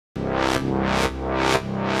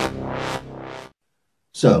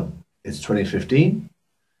So, it's 2015,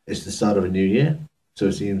 it's the start of a new year, so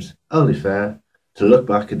it seems only fair to look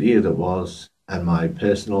back at the year that was and my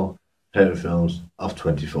personal favourite films of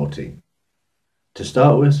 2014. To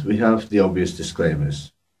start with, we have the obvious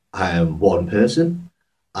disclaimers. I am one person.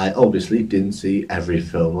 I obviously didn't see every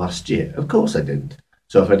film last year. Of course I didn't.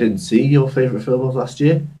 So if I didn't see your favourite film of last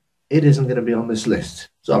year, it isn't going to be on this list.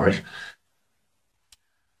 Sorry.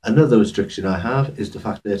 Another restriction I have is the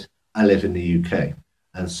fact that I live in the UK.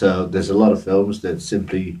 And so there's a lot of films that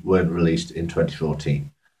simply weren't released in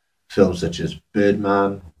 2014. Films such as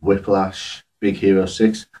Birdman, Whiplash, Big Hero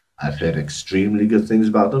 6, I've heard extremely good things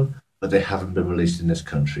about them, but they haven't been released in this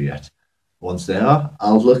country yet. Once they are,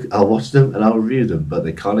 I'll watch them and I'll review them, but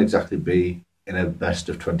they can't exactly be in a best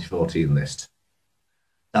of 2014 list.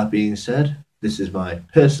 That being said, this is my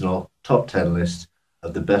personal top 10 list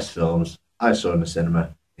of the best films I saw in the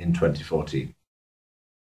cinema in 2014.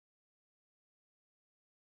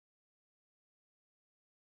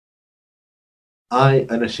 I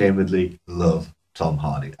unashamedly love Tom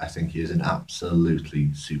Hardy. I think he is an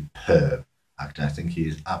absolutely superb actor. I think he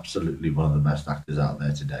is absolutely one of the best actors out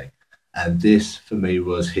there today. And this, for me,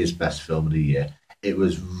 was his best film of the year. It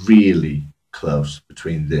was really close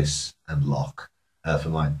between this and Locke for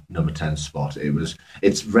my number 10 spot.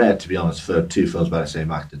 It's rare, to be honest, for two films by the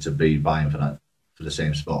same actor to be vying for the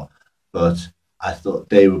same spot. But I thought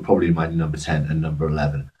they were probably my number 10 and number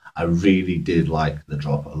 11. I really did like The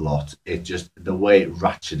Drop a lot. It just, the way it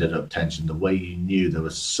ratcheted up tension, the way you knew there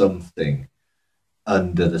was something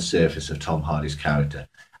under the surface of Tom Hardy's character.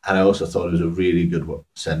 And I also thought it was a really good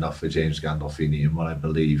send off for James Gandolfini in what I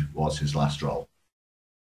believe was his last role.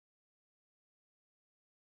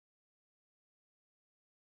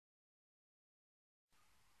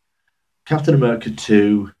 Captain America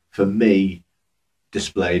 2, for me,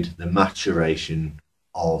 displayed the maturation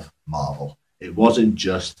of Marvel. It wasn't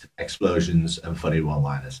just explosions and funny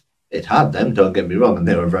one-liners. It had them, don't get me wrong, and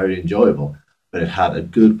they were very enjoyable, but it had a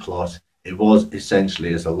good plot. It was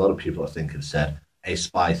essentially, as a lot of people I think have said, a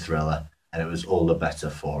spy thriller, and it was all the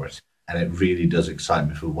better for it. And it really does excite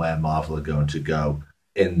me for where Marvel are going to go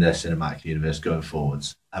in their cinematic universe going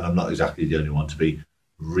forwards. And I'm not exactly the only one to be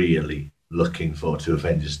really looking forward to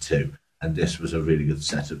Avengers 2. And this was a really good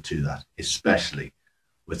setup to that, especially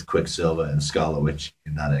with Quicksilver and Scarlet Witch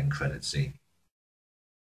in that end credit scene.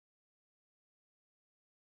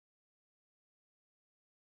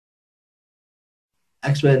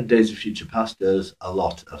 X-Men Days of Future Past does a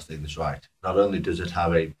lot of things right. Not only does it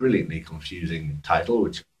have a brilliantly confusing title,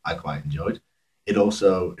 which I quite enjoyed, it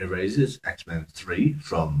also erases X-Men 3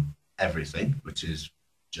 from everything, which is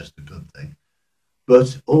just a good thing.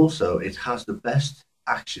 But also, it has the best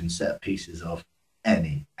action set pieces of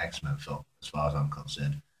any X-Men film, as far as I'm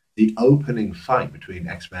concerned. The opening fight between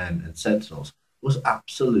X-Men and Sentinels was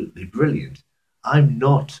absolutely brilliant. I'm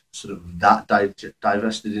not sort of that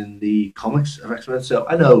divested in the comics of X-Men, so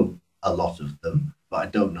I know a lot of them, but I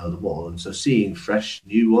don't know them all. And so seeing fresh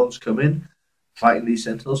new ones come in, fighting these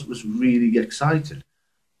Sentinels was really exciting.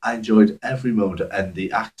 I enjoyed every moment, and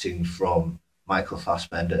the acting from Michael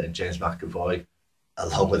Fassbender and James McAvoy,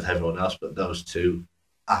 along with everyone else, but those two,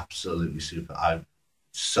 absolutely super. I'm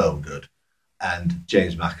so good. And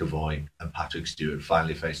James McAvoy and Patrick Stewart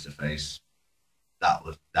finally face to face. That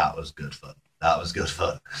was good fun. That was good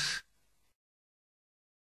fun.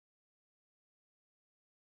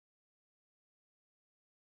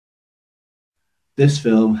 This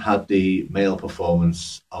film had the male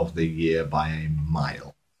performance of the year by a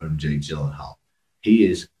mile from Jake Gyllenhaal. He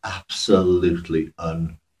is absolutely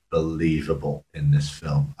unbelievable in this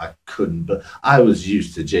film. I couldn't, but I was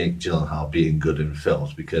used to Jake Gyllenhaal being good in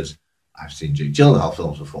films because I've seen Jake Gyllenhaal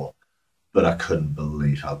films before, but I couldn't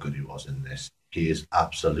believe how good he was in this. He is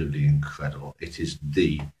absolutely incredible. It is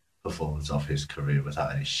the performance of his career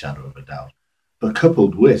without any shadow of a doubt. But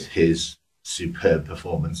coupled with his superb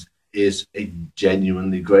performance is a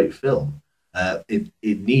genuinely great film. It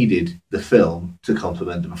needed the film to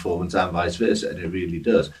complement the performance and vice versa, and it really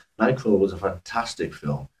does. Nightcrawler was a fantastic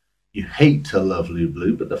film. You hate to love Lou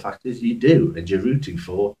Blue, but the fact is you do, and you're rooting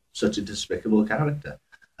for such a despicable character.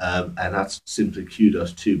 And that's simply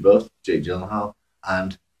kudos to both Jake Gyllenhaal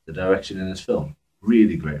and the direction in this film.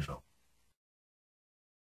 Really great film.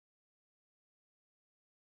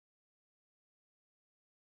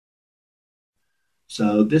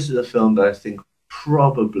 So this is a film that I think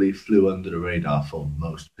probably flew under the radar for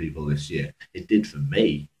most people this year. It did for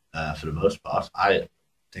me, for the most part. I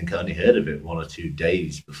think I only heard of it 1 or 2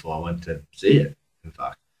 days before I went to see it, in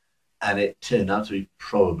fact. And it turned out to be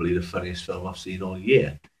probably the funniest film I've seen all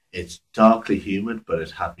year. It's darkly humoured, but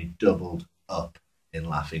it had me doubled up in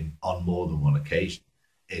laughing on more than one occasion.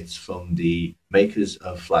 It's from the makers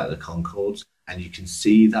of Flight of the Conchords, and you can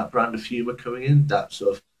see that brand of humour coming in. That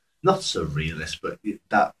sort of not surrealist, but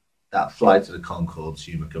that Flight of the Conchords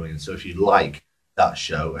humour coming in. So if you like that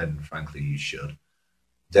show, and frankly you should,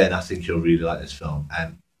 then I think you'll really like this film.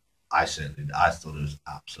 And I thought it was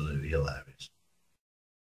absolutely hilarious.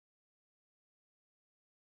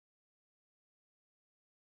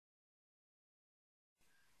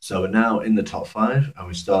 So we're now in the top five, and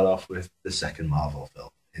we start off with the second Marvel film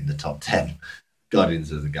in the top 10,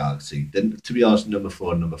 Guardians of the Galaxy. Then, to be honest, number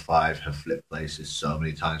four and number five have flipped places so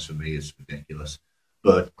many times for me, it's ridiculous.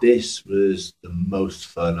 But this was the most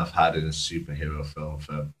fun I've had in a superhero film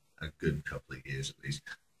for a good couple of years at least,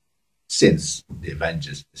 since the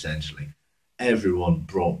Avengers, essentially. Everyone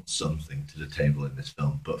brought something to the table in this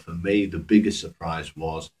film, but for me, the biggest surprise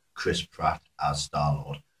was Chris Pratt as Star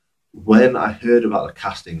Lord. When I heard about the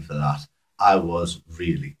casting for that, I was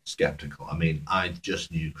really skeptical. I mean, I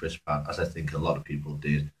just knew Chris Pratt, as I think a lot of people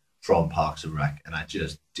did, from Parks and Rec, and I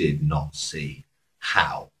just did not see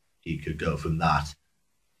how he could go from that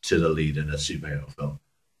to the lead in a superhero film.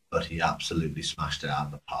 But he absolutely smashed it out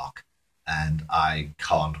of the park, and I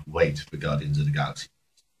can't wait for Guardians of the Galaxy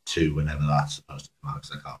 2 whenever that's supposed to come out,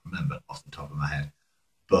 because I can't remember off the top of my head.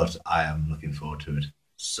 But I am looking forward to it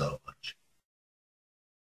so much.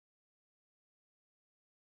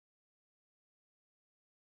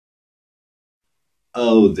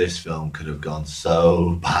 Oh, this film could have gone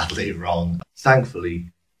so badly wrong.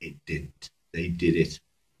 Thankfully, it didn't. They did it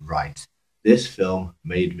right. This film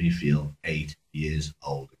made me feel 8 years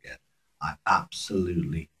old again. I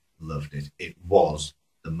absolutely loved it. It was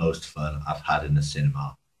the most fun I've had in the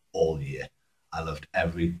cinema all year. I loved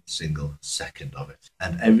every single second of it.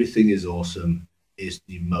 And Everything is Awesome is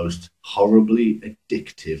the most horribly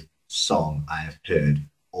addictive song I have heard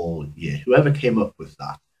all year. Whoever came up with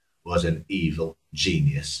that was an evil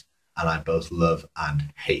genius, and I both love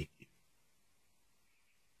and hate you.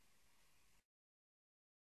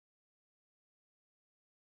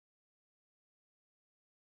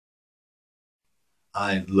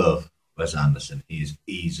 I love Wes Anderson. He is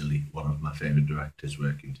easily one of my favourite directors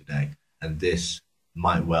working today, and this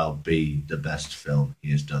might well be the best film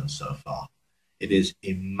he has done so far. It is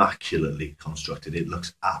immaculately constructed. It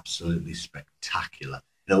looks absolutely spectacular.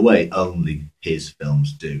 In a way, only his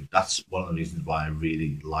films do. That's one of the reasons why I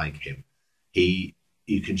really like him. He,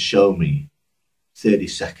 you can show me 30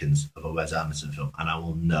 seconds of a Wes Anderson film, and I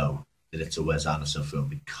will know that it's a Wes Anderson film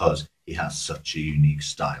because he has such a unique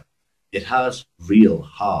style. It has real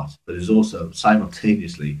heart, but is also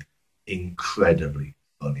simultaneously incredibly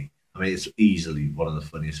funny. I mean, it's easily one of the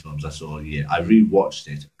funniest films I saw all year. I rewatched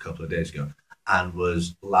it a couple of days ago and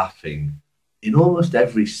was laughing in almost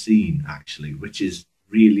every scene, actually, which is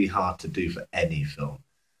really hard to do for any film.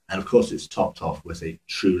 And of course, it's topped off with a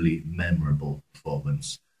truly memorable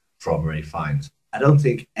performance from Ray Fiennes. I don't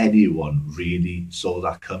think anyone really saw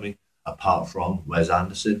that coming apart from Wes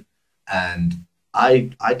Anderson. And I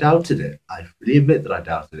doubted it. I really admit that I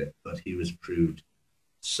doubted it, but he was proved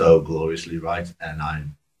so gloriously right, and I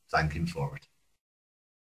thank him for it.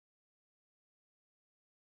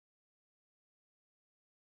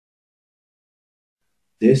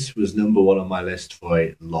 This was number one on my list for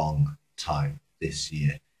a long time this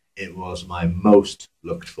year. It was my most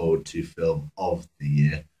looked forward to film of the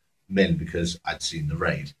year, mainly because I'd seen The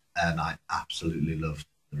Raid, and I absolutely loved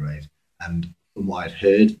The Raid. And from what I'd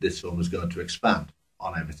heard, this film was going to expand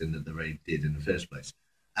on everything that The Raid did in the first place.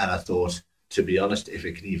 And I thought, to be honest, if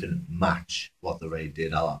it can even match what The Raid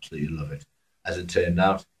did, I'll absolutely love it. As it turned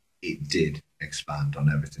out, it did expand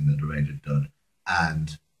on everything that The Raid had done.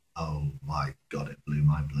 And oh my God, it blew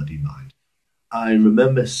my bloody mind. I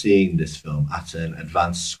remember seeing this film at an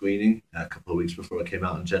advanced screening a couple of weeks before it came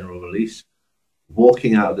out in general release,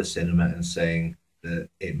 walking out of the cinema and saying that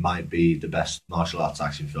it might be the best martial arts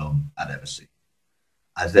action film I'd ever seen.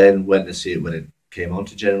 I then went to see it when it came on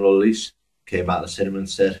to general release, came out of the cinema and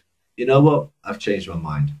said, you know what? I've changed my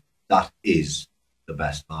mind. That is the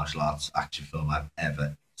best martial arts action film I've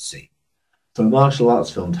ever seen. For a martial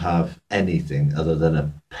arts film to have anything other than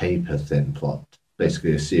a paper thin plot,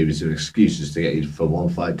 basically a series of excuses to get you from one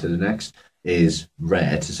fight to the next, is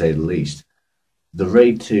rare to say the least. The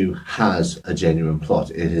Raid 2 has a genuine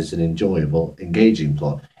plot. It is an enjoyable, engaging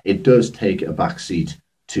plot. It does take a backseat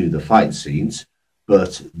to the fight scenes,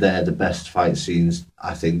 but they're the best fight scenes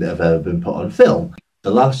I think that have ever been put on film.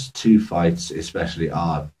 The last two fights, especially,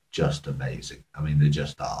 are just amazing. I mean, they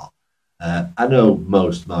just are. I know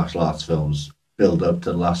most martial arts films build up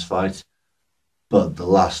to the last fight, But the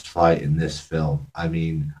last fight in this film, I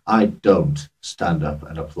mean, I don't stand up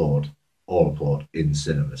and applaud or applaud in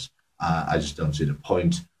cinemas. I just don't see the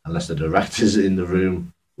point unless the director's in the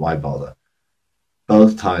room. Why bother?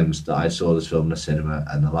 Both times that I saw this film in the cinema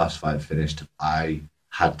and the last fight finished, I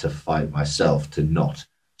had to fight myself to not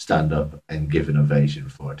stand up and give an ovation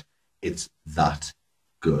for it. It's that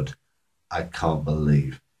good. I can't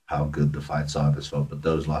believe how good the fights are in this film, but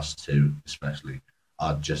those last two, especially,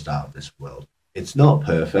 are just out of this world. It's not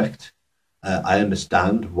perfect. I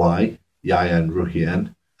understand why Yayan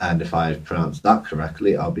Ruhian, and if I've pronounced that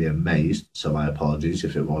correctly, I'll be amazed. So my apologies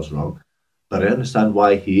if it was wrong. But I understand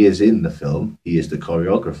why he is in the film. He is the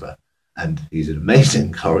choreographer, and he's an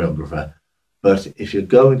amazing choreographer. But if you're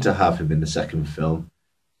going to have him in the second film,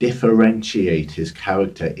 differentiate his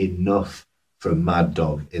character enough from Mad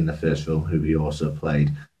Dog in the first film, who he also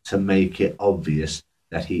played, to make it obvious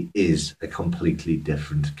that he is a completely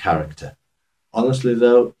different character. Honestly,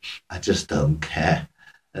 though, I just don't care.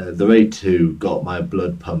 The Raid 2 got my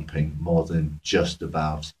blood pumping more than just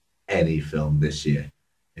about any film this year.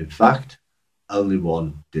 In fact, only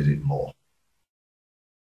one did it more.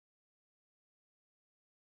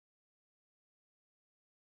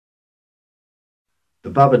 The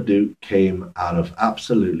Babadook came out of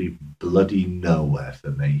absolutely bloody nowhere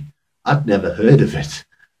for me. I'd never heard of it.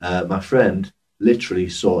 My friend literally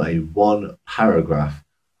saw a one paragraph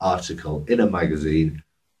article in a magazine,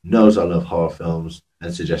 knows I love horror films,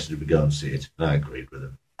 and suggested we go and see it. And I agreed with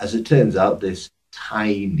him. As it turns out, this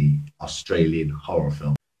tiny Australian horror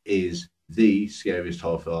film is the scariest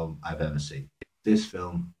horror film I've ever seen. This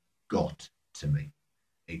film got to me.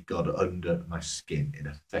 It got under my skin. It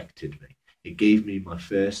affected me. It gave me my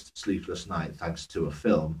first sleepless night thanks to a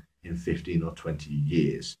film in 15 or 20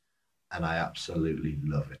 years. And I absolutely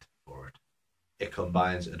love it for it. It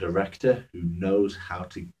combines a director who knows how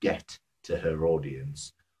to get to her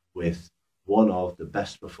audience with one of the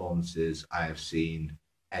best performances I have seen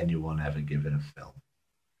anyone ever give in a film.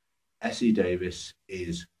 Essie Davis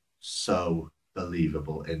is so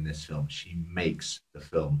believable in this film. She makes the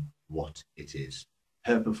film what it is.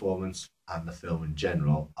 Her performance and the film in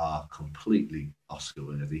general are completely Oscar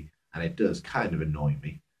worthy, and it does kind of annoy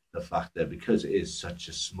me the fact that because it is such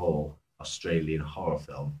a small Australian horror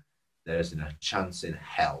film, there isn't a chance in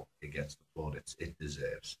hell it gets the plaudits it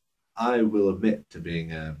deserves. I will admit to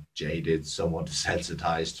being a jaded, somewhat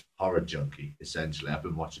desensitized horror junkie. Essentially, I've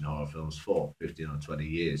been watching horror films for 15 or 20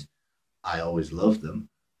 years. I always loved them,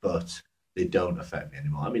 but they don't affect me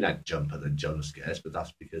anymore. I mean, I jump at the jump scares, but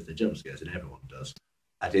that's because they're jump scares and everyone does.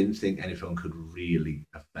 I didn't think any film could really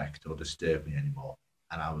affect or disturb me anymore,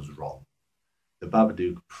 and I was wrong. The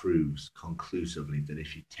Babadook proves conclusively that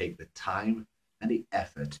if you take the time and the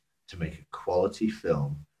effort to make a quality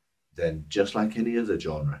film, then just like any other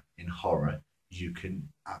genre in horror, you can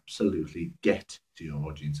absolutely get to your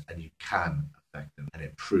audience and you can affect them. And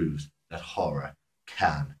it proves that horror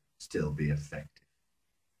can still be effective.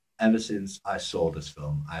 Ever since I saw this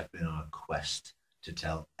film, I've been on a quest to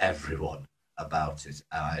tell everyone about it,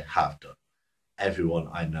 and I have done. Everyone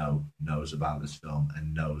I know knows about this film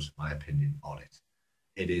and knows my opinion on it.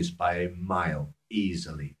 It is by a mile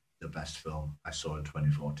easily the best film I saw in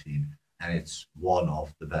 2014, and it's one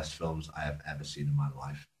of the best films I have ever seen in my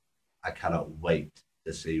life. I cannot wait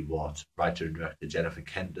to see what writer and director Jennifer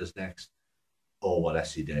Kent does next, or what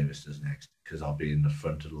Essie Davis does next, because I'll be in the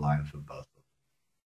front of the line for both.